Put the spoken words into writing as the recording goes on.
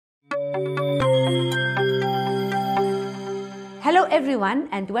Hello everyone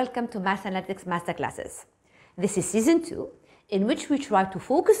and welcome to Math Analytics Masterclasses. This is season 2, in which we try to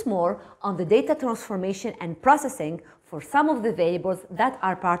focus more on the data transformation and processing for some of the variables that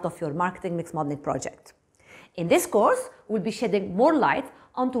are part of your marketing mix modeling project. In this course, we'll be shedding more light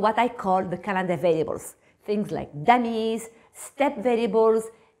onto what I call the calendar variables. Things like dummies, step variables,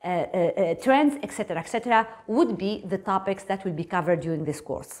 trends, etc., would be the topics that will be covered during this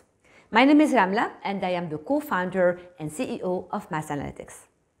course. My name is Ramla and I am the co-founder and CEO of Math Analytics.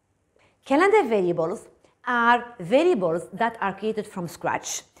 Calendar variables are variables that are created from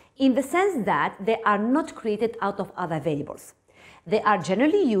scratch in the sense that they are not created out of other variables. They are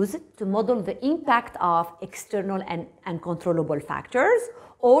generally used to model the impact of external and uncontrollable factors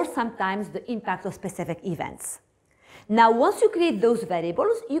or sometimes the impact of specific events. Now, once you create those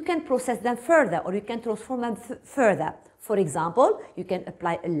variables, you can process them further or you can transform them further. For example, you can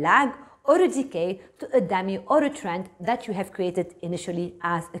apply a lag or a decay to a dummy or a trend that you have created initially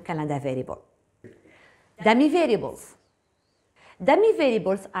as a calendar variable. Dummy variables. Dummy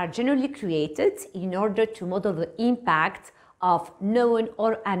variables are generally created in order to model the impact of known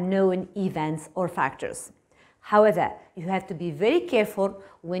or unknown events or factors. However, you have to be very careful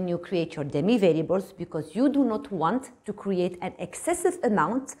when you create your dummy variables because you do not want to create an excessive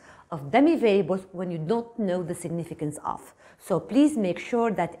amount of dummy variables when you don't know the significance of. So please make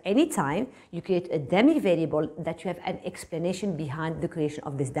sure that anytime you create a dummy variable that you have an explanation behind the creation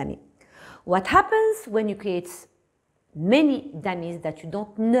of this dummy. What happens when you create many dummies that you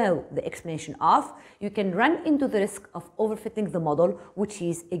don't know the explanation of, you can run into the risk of overfitting the model, which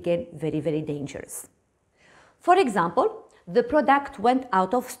is again very dangerous. For example, the product went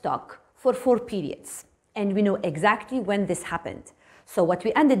out of stock for 4 periods, and we know exactly when this happened. So what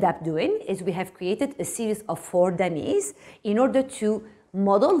we ended up doing is we have created a series of 4 dummies in order to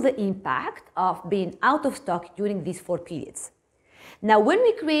model the impact of being out of stock during these 4 periods. Now, when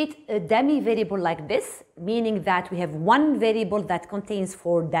we create a dummy variable like this, meaning that we have one variable that contains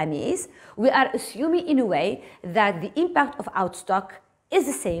 4 dummies, we are assuming in a way that the impact of out stock is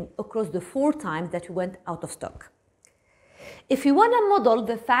the same across the 4 times that we went out of stock. If we want to model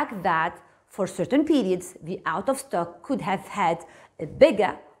the fact that for certain periods the out of stock could have had a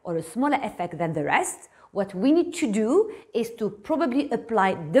bigger or a smaller effect than the rest, what we need to do is to probably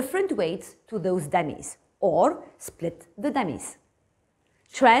apply different weights to those dummies or split the dummies.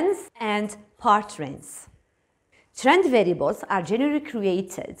 Trends and part trends. Trend variables are generally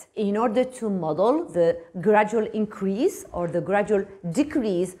created in order to model the gradual increase or the gradual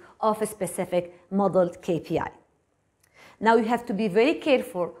decrease of a specific modeled KPI. Now, you have to be very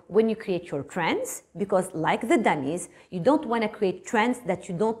careful when you create your trends because, like the dummies, you don't want to create trends that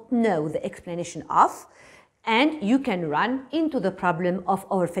you don't know the explanation of, and you can run into the problem of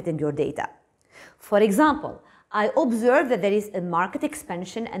overfitting your data. For example, I observe that there is a market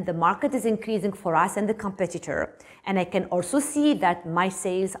expansion and the market is increasing for us and the competitor, and I can also see that my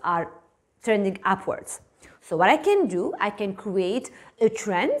sales are trending upwards. So what I can do, I can create a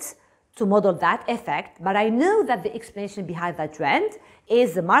trend to model that effect, but I know that the explanation behind that trend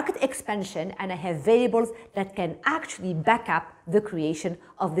is the market expansion, and I have variables that can actually back up the creation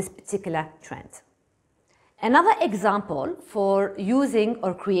of this particular trend. Another example for using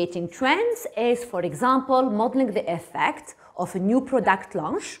or creating trends is, for example, modeling the effect of a new product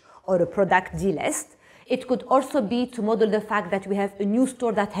launch or a product delist. It could also be to model the fact that we have a new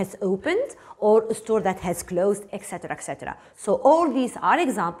store that has opened or a store that has closed, etc. So all these are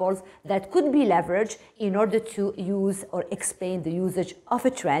examples that could be leveraged in order to use or explain the usage of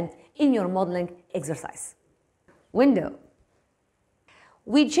a trend in your modeling exercise. Window.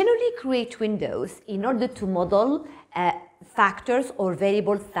 We generally create windows in order to model factors or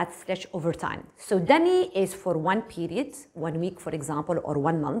variables that stretch over time. So dummy is for 1 period, 1 week, for example, or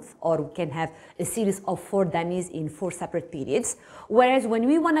 1 month, or we can have a series of 4 dummies in 4 separate periods. Whereas when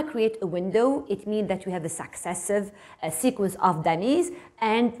we want to create a window, it means that we have a successive sequence of dummies,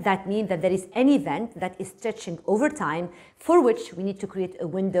 and that means that there is an event that is stretching over time for which we need to create a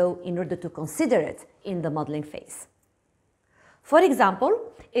window in order to consider it in the modeling phase. For example,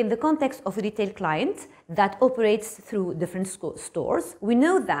 in the context of a retail client that operates through different stores, we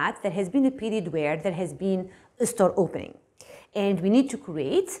know that there has been a period where there has been a store opening. And we need to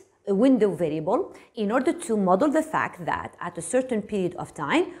create a window variable in order to model the fact that at a certain period of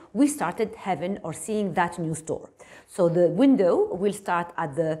time, we started having or seeing that new store. So the window will start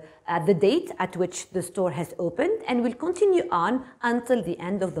at the date at which the store has opened and will continue on until the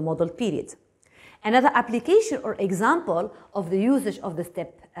end of the model period. Another application or example of the usage of the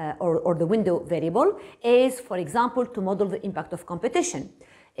step or the window variable is, for example, to model the impact of competition.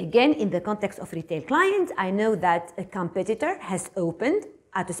 Again, in the context of retail clients, I know that a competitor has opened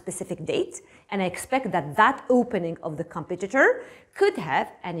at a specific date, and I expect that that opening of the competitor could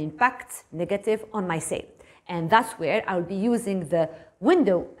have an impact negative on my sale. And that's where I'll be using the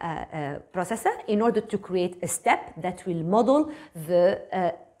window processor in order to create a step that will model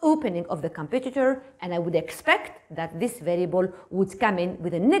the opening of the competitor, and I would expect that this variable would come in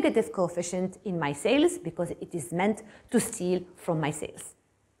with a negative coefficient in my sales because it is meant to steal from my sales.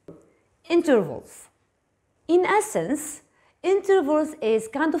 Intervals. In essence, intervals is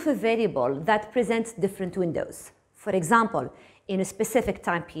kind of a variable that presents different windows. For example, in a specific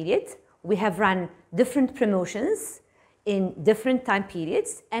time period, we have run different promotions in different time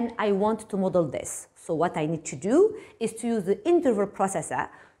periods, and I want to model this. So what I need to do is to use the interval processor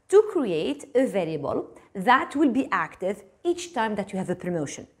to create a variable that will be active each time that you have a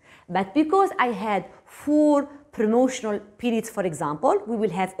promotion. But because I had 4 promotional periods, for example, we will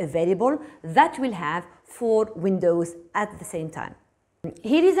have a variable that will have 4 windows at the same time.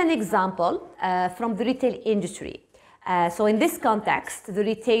 Here is an example from the retail industry. So in this context, the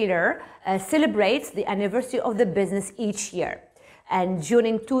retailer celebrates the anniversary of the business each year. And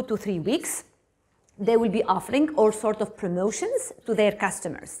during 2 to 3 weeks, they will be offering all sorts of promotions to their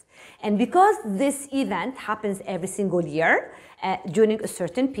customers. And because this event happens every single year during a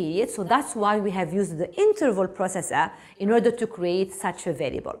certain period, so that's why we have used the interval processor in order to create such a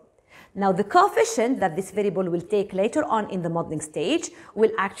variable. Now, the coefficient that this variable will take later on in the modeling stage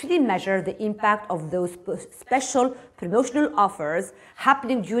will actually measure the impact of those special promotional offers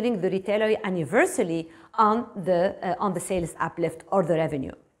happening during the retailer anniversary on the sales uplift or the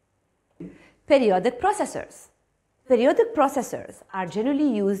revenue. Periodic processors. Periodic processors are generally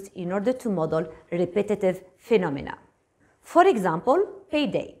used in order to model repetitive phenomena. For example,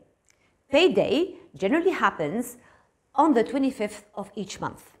 payday. Payday generally happens on the 25th of each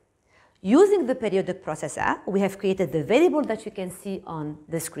month. Using the periodic processor, we have created the variable that you can see on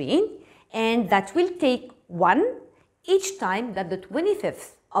the screen, and that will take 1 each time that the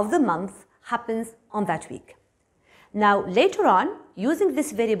 25th of the month happens on that week. Now, later on, using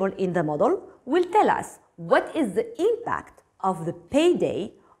this variable in the model will tell us what is the impact of the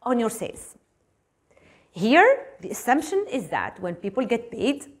payday on your sales. Here, the assumption is that when people get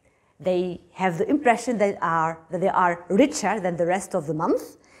paid, they have the impression that they are richer than the rest of the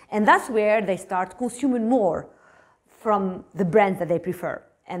month, and that's where they start consuming more from the brands that they prefer.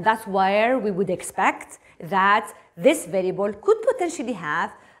 And that's where we would expect that this variable could potentially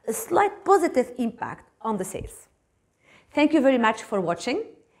have a slight positive impact on the sales. Thank you very much for watching.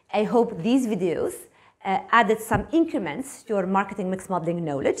 I hope these videos added some increments to your marketing mix modeling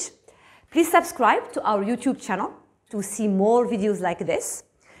knowledge. Please subscribe to our YouTube channel to see more videos like this.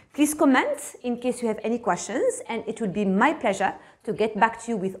 Please comment in case you have any questions, and it will be my pleasure to get back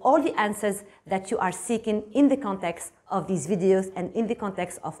to you with all the answers that you are seeking in the context of these videos and in the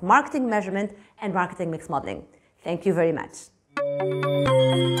context of marketing measurement and marketing mix modeling. Thank you very much.